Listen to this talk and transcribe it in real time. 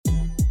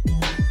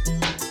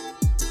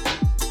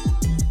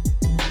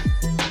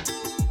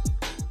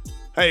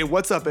Hey,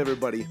 what's up,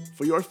 everybody?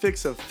 For your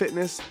fix of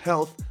fitness,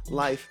 health,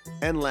 life,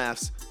 and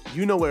laughs,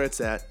 you know where it's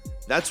at.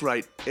 That's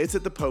right, it's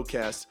at the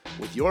podcast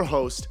with your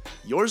host,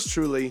 yours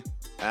truly,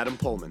 Adam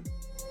Pullman.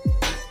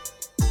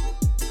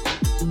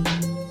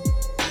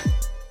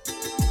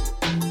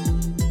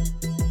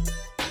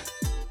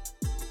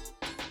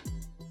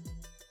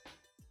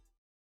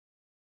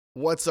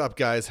 What's up,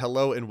 guys?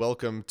 Hello and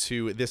welcome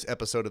to this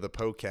episode of the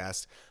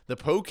podcast. The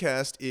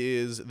podcast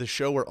is the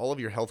show where all of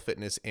your health,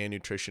 fitness, and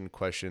nutrition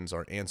questions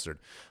are answered.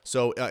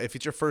 So if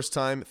it's your first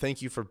time,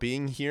 thank you for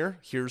being here.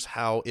 Here's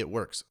how it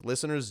works.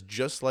 Listeners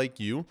just like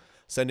you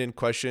send in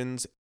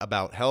questions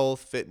about health,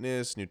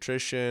 fitness,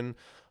 nutrition,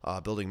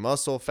 building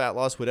muscle, fat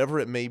loss, whatever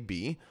it may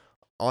be,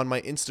 on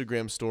my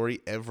Instagram story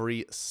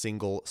every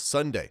single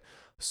Sunday.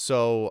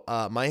 So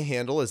my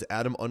handle is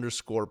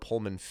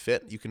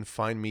Adam_Pullman_Fit. You can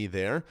find me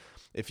there.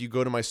 If you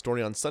go to my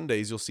story on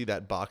Sundays, you'll see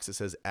that box that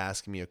says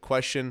ask me a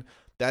question.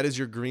 That is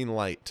your green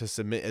light to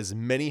submit as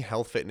many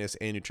health, fitness,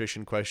 and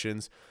nutrition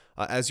questions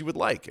as you would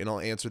like, and I'll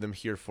answer them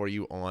here for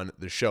you on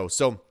the show.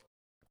 So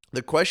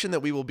the question that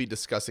we will be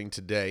discussing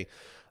today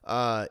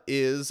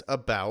is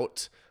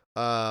about,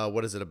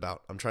 what is it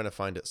about? I'm trying to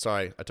find it.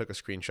 Sorry, I took a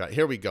screenshot.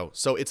 Here we go.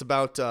 So it's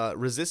about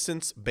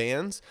resistance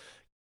bands.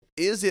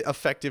 Is it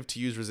effective to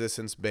use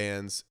resistance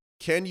bands?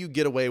 Can you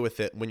get away with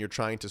it when you're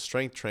trying to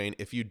strength train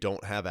if you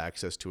don't have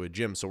access to a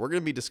gym? So we're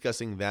going to be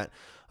discussing that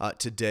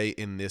today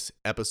in this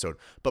episode.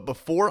 But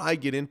before I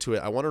get into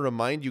it, I want to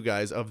remind you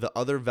guys of the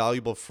other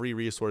valuable free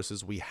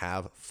resources we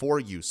have for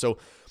you. So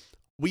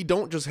we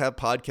don't just have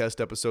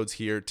podcast episodes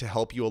here to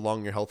help you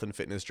along your health and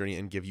fitness journey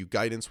and give you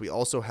guidance. We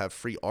also have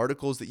free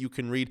articles that you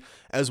can read,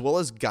 as well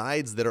as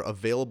guides that are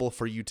available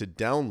for you to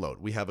download.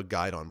 We have a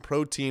guide on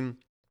protein,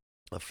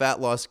 a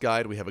fat loss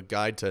guide. We have a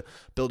guide to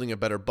building a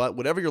better butt.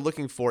 Whatever you're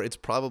looking for, it's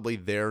probably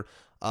there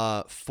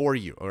for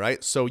you. All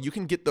right. So you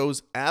can get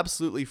those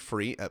absolutely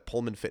free at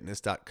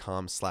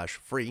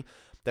pullmanfitness.com/free.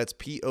 That's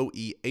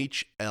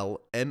POEHLMANN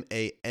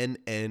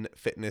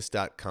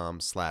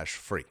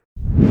fitness.com/free.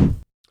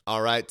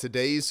 All right.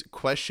 Today's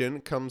question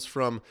comes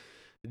from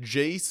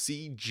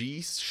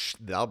JCG.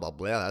 Blah, blah,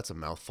 blah. That's a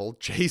mouthful.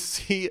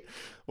 JCSG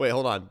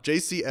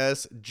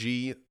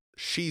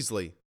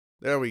Sheasley.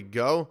 There we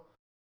go.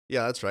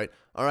 Yeah, that's right.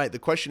 All right. The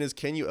question is,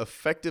 can you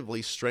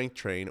effectively strength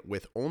train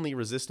with only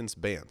resistance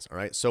bands? All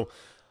right. So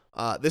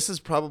this is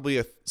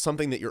probably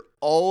something that you're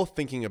all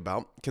thinking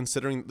about,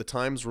 considering the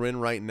times we're in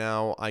right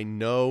now. I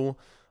know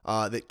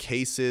that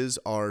cases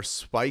are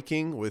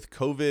spiking with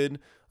COVID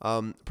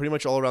pretty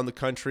much all around the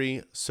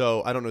country.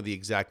 So I don't know the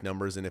exact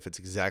numbers and if it's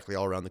exactly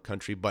all around the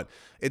country, but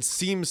it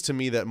seems to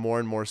me that more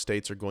and more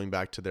states are going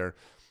back to their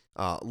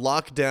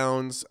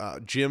lockdowns.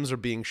 Gyms are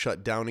being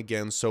shut down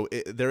again. So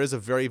there is a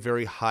very,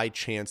 very high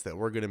chance that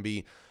we're going to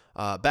be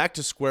back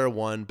to square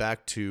one,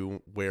 back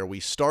to where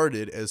we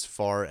started as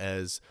far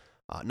as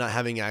not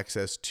having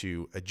access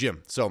to a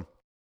gym. So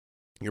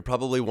you're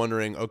probably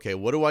wondering, okay,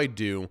 what do I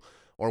do,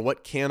 or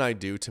what can I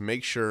do to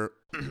make sure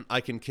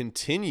I can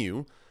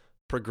continue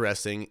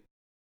progressing,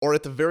 or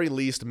at the very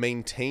least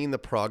maintain the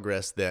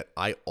progress that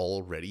I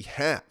already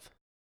have?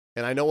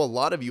 And I know a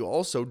lot of you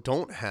also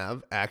don't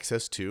have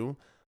access to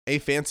a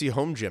fancy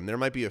home gym. There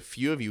might be a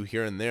few of you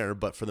here and there,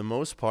 but for the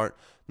most part,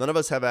 none of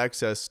us have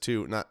access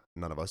to, not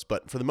none of us,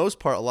 but for the most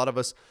part, a lot of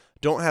us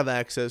don't have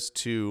access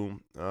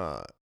to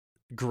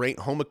great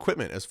home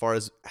equipment as far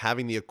as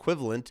having the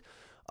equivalent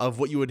of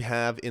what you would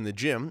have in the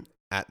gym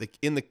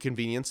in the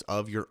convenience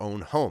of your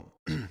own home.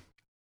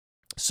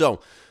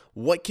 So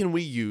what can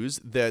we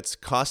use that's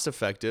cost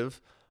effective,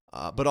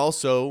 but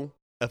also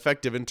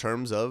effective in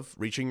terms of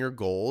reaching your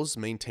goals,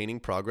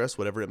 maintaining progress,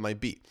 whatever it might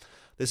be?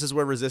 This is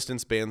where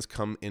resistance bands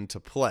come into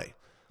play.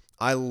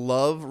 I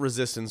love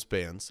resistance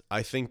bands.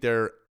 I think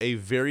they're a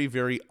very,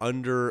 very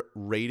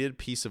underrated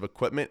piece of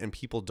equipment, and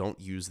people don't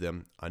use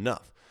them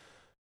enough.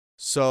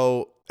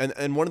 So,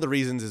 and one of the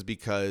reasons is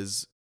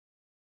because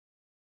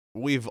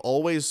we've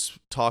always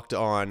talked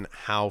on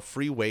how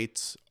free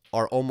weights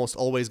are almost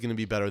always going to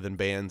be better than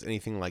bands,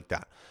 anything like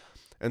that.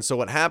 And so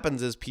what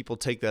happens is people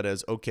take that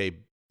as, okay,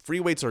 free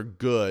weights are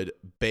good,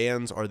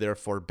 bands are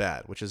therefore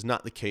bad, which is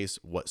not the case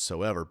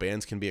whatsoever.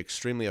 Bands can be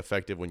extremely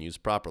effective when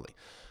used properly.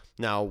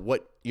 Now,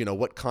 what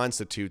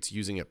constitutes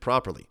using it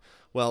properly?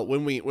 Well,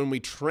 when we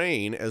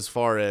train as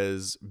far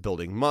as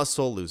building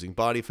muscle, losing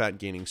body fat,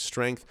 gaining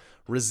strength,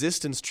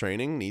 resistance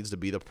training needs to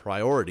be the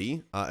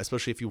priority,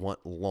 especially if you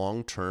want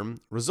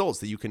long-term results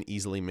that you can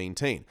easily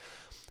maintain.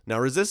 Now,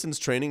 resistance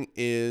training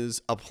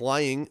is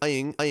applying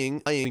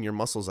your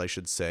muscles, I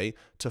should say,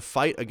 to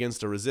fight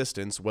against a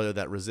resistance, whether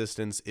that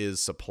resistance is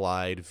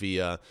supplied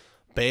via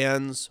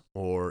bands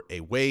or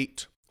a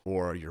weight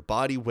or your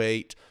body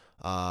weight,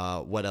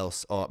 what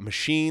else?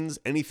 Machines,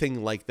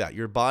 anything like that.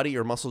 Your body,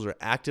 your muscles are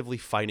actively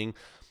fighting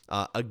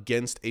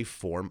against a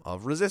form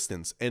of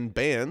resistance, and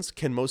bands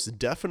can most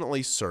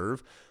definitely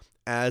serve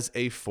as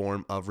a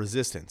form of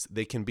resistance.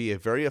 They can be a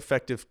very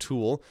effective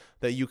tool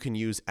that you can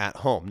use at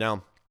home.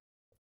 Now,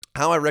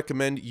 how I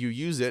recommend you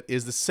use it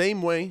is the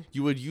same way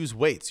you would use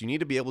weights. You need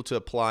to be able to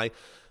apply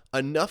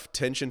enough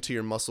tension to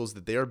your muscles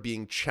that they are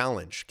being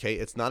challenged, okay?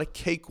 It's not a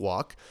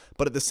cakewalk,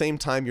 but at the same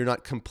time, you're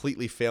not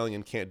completely failing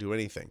and can't do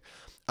anything.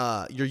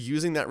 You're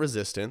using that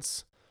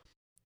resistance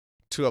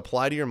to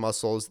apply to your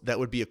muscles that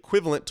would be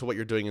equivalent to what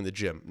you're doing in the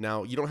gym.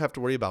 Now, you don't have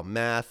to worry about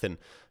math and,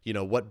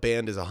 what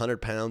band is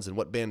 100 pounds and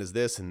what band is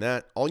this and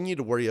that. All you need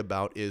to worry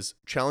about is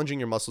challenging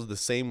your muscles the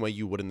same way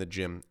you would in the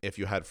gym if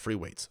you had free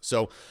weights.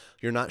 So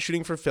you're not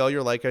shooting for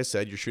failure, like I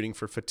said, you're shooting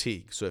for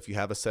fatigue. So if you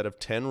have a set of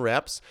 10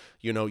 reps,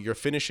 you're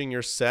finishing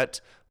your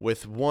set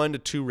with 1 to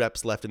 2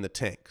 reps left in the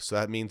tank. So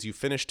that means you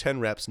finish 10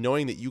 reps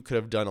knowing that you could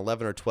have done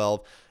 11 or 12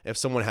 if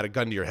someone had a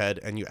gun to your head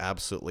and you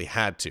absolutely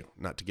had to.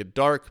 Not to get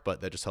dark, but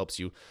that just helps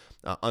you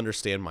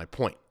understand my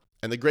point.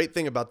 And the great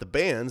thing about the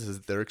bands is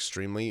that they're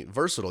extremely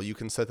versatile. You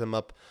can set them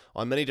up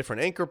on many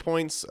different anchor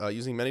points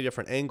using many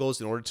different angles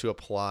in order to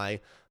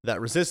apply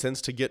that resistance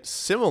to get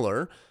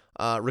similar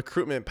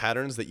recruitment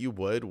patterns that you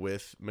would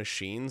with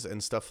machines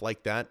and stuff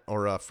like that,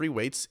 or free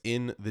weights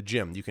in the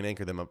gym. You can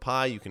anchor them up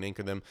high, you can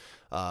anchor them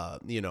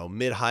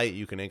mid-height,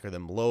 you can anchor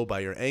them low by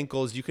your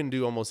ankles. You can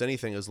do almost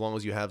anything as long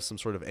as you have some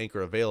sort of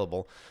anchor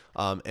available,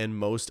 and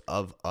most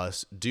of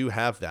us do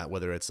have that,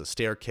 whether it's a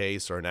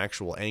staircase or an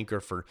actual anchor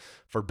for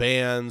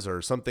bands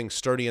or something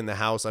sturdy in the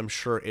house. I'm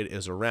sure it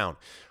is around.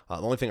 The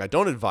only thing I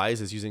don't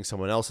advise is using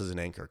someone else as an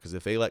anchor, because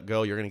if they let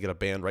go, you're going to get a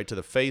band right to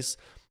the face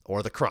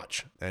or the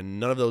crotch, and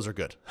none of those are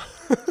good.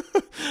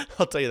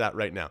 I'll tell you that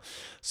right now.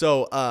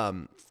 So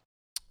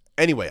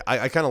anyway,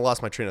 I kind of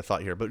lost my train of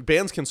thought here, but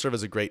bands can serve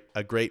as a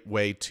great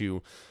way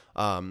to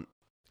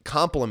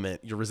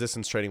complement your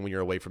resistance training when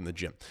you're away from the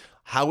gym.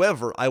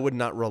 However, I would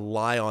not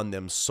rely on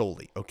them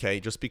solely, okay?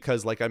 Just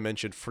because, like I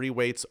mentioned, free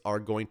weights are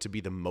going to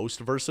be the most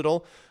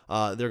versatile.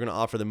 They're going to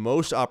offer the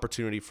most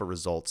opportunity for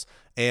results,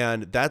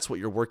 and that's what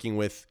you're working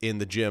with in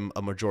the gym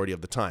a majority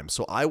of the time.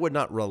 So I would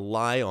not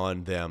rely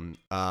on them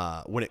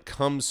when it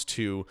comes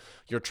to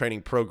your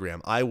training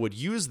program. I would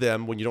use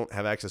them when you don't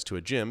have access to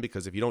a gym,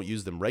 because if you don't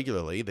use them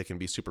regularly, they can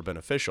be super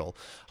beneficial.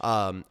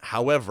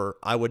 However,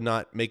 I would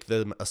not make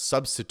them a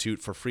substitute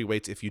for free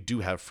weights if you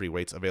do have free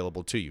weights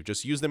available to you.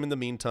 Just use them in the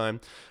meantime.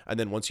 And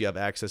then once you have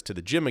access to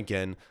the gym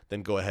again,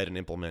 then go ahead and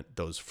implement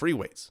those free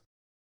weights.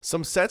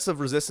 Some sets of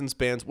resistance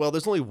bands. Well,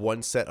 there's only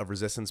one set of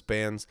resistance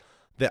bands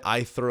that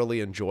I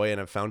thoroughly enjoy and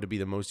have found to be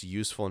the most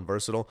useful and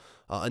versatile,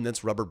 and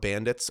that's Rubber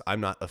Bandits.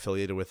 I'm not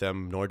affiliated with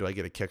them, nor do I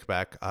get a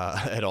kickback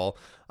at all.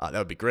 That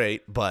would be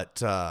great,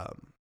 but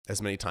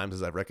as many times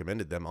as I've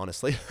recommended them,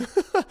 honestly.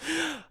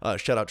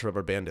 Shout out to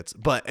Rubber Bandits.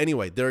 But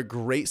anyway, they're a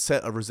great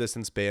set of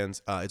resistance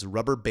bands. It's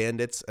Rubber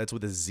Bandits. That's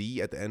with a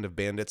Z at the end of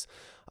Bandits.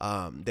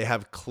 They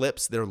have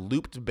clips. They're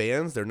looped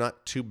bands. They're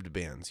not tubed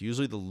bands.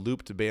 Usually the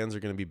looped bands are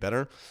going to be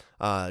better.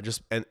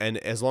 And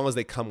as long as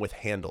they come with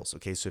handles.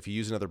 Okay, so if you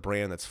use another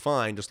brand, that's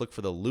fine. Just look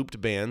for the looped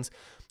bands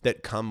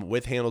that come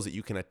with handles that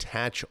you can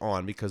attach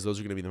on, because those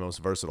are going to be the most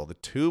versatile. The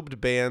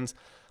tubed bands,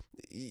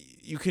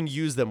 you can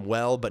use them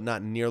well, but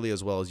not nearly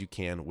as well as you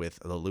can with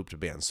the looped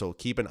bands. So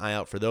keep an eye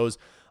out for those.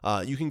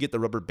 You can get the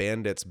Rubber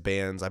Bandits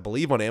bands, I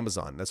believe, on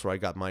Amazon. That's where I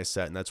got my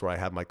set, and that's where I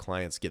have my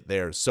clients get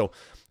theirs. So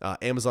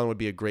Amazon would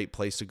be a great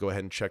place to go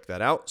ahead and check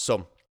that out.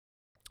 So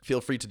feel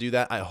free to do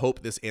that. I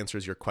hope this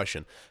answers your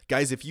question.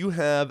 Guys, if you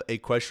have a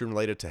question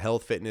related to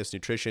health, fitness,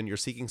 nutrition, you're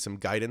seeking some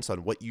guidance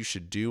on what you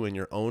should do in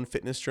your own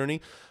fitness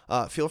journey,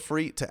 feel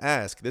free to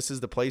ask. This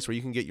is the place where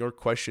you can get your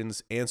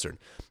questions answered.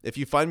 If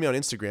you find me on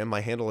Instagram,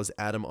 my handle is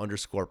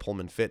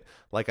Adam_PullmanFit.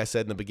 Like I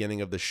said in the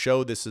beginning of the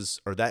show,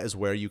 that is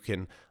where you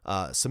can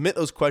submit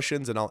those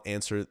questions, and I'll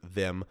answer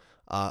them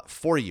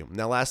for you.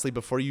 Now, lastly,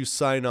 before you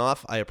sign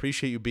off, I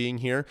appreciate you being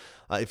here.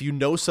 If you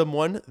know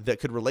someone that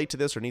could relate to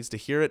this or needs to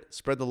hear it,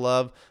 spread the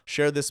love,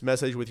 share this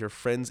message with your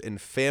friends and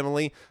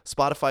family.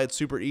 Spotify, it's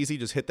super easy.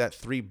 Just hit that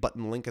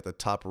 3-button link at the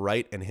top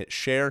right and hit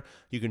share.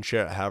 You can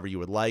share it however you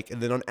would like.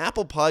 And then on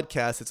Apple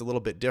Podcasts, it's a little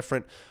bit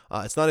different.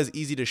 It's not as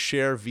easy to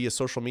share via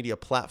social media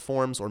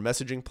platforms or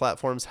messaging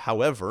platforms.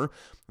 However,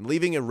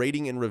 leaving a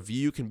rating and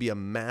review can be a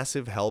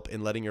massive help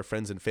in letting your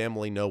friends and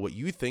family know what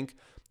you think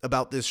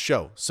about this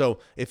show. So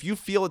if you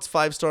feel it's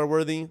 5-star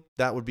worthy,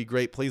 that would be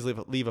great. Please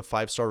leave a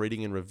 5-star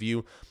rating and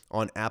review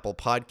on Apple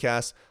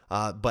Podcasts.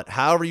 But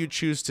however you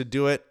choose to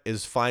do it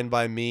is fine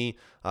by me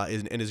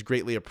and is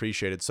greatly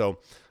appreciated. So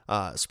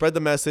spread the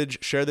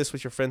message, share this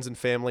with your friends and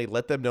family.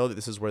 Let them know that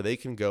this is where they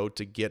can go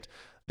to get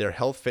their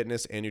health,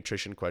 fitness, and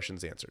nutrition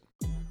questions answered.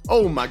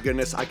 Oh my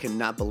goodness, I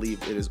cannot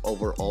believe it is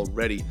over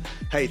already.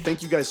 Hey,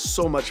 thank you guys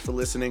so much for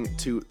listening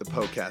to the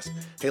podcast.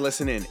 Hey,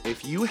 listen in.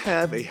 If you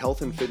have a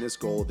health and fitness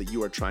goal that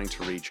you are trying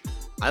to reach,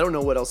 I don't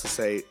know what else to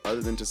say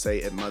other than to say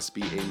it must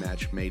be a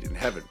match made in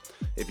heaven.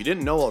 If you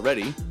didn't know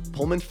already,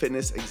 Pullman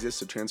Fitness exists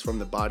to transform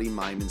the body,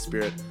 mind, and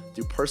spirit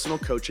through personal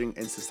coaching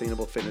and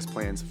sustainable fitness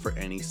plans for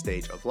any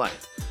stage of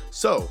life.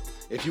 So,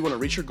 if you want to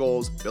reach your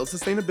goals, build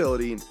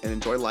sustainability, and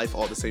enjoy life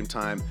all at the same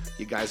time,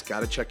 you guys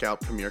got to check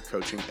out Premier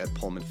Coaching at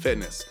Pullman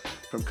Fitness.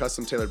 From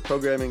custom-tailored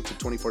programming to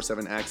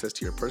 24/7 access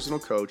to your personal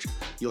coach,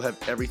 you'll have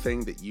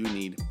everything that you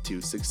need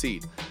to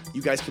succeed.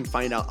 You guys can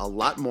find out a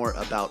lot more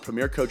about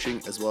Premier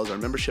Coaching as well as our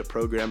membership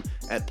program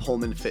at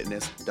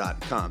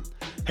pullmanfitness.com.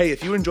 Hey,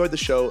 if you enjoyed the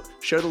show,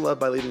 share the love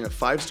by leaving a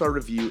 5-star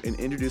review and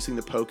introducing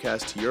the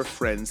podcast to your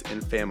friends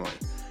and family.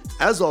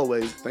 As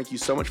always, thank you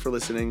so much for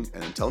listening,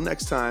 and until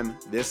next time,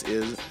 this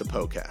is the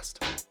Podcast.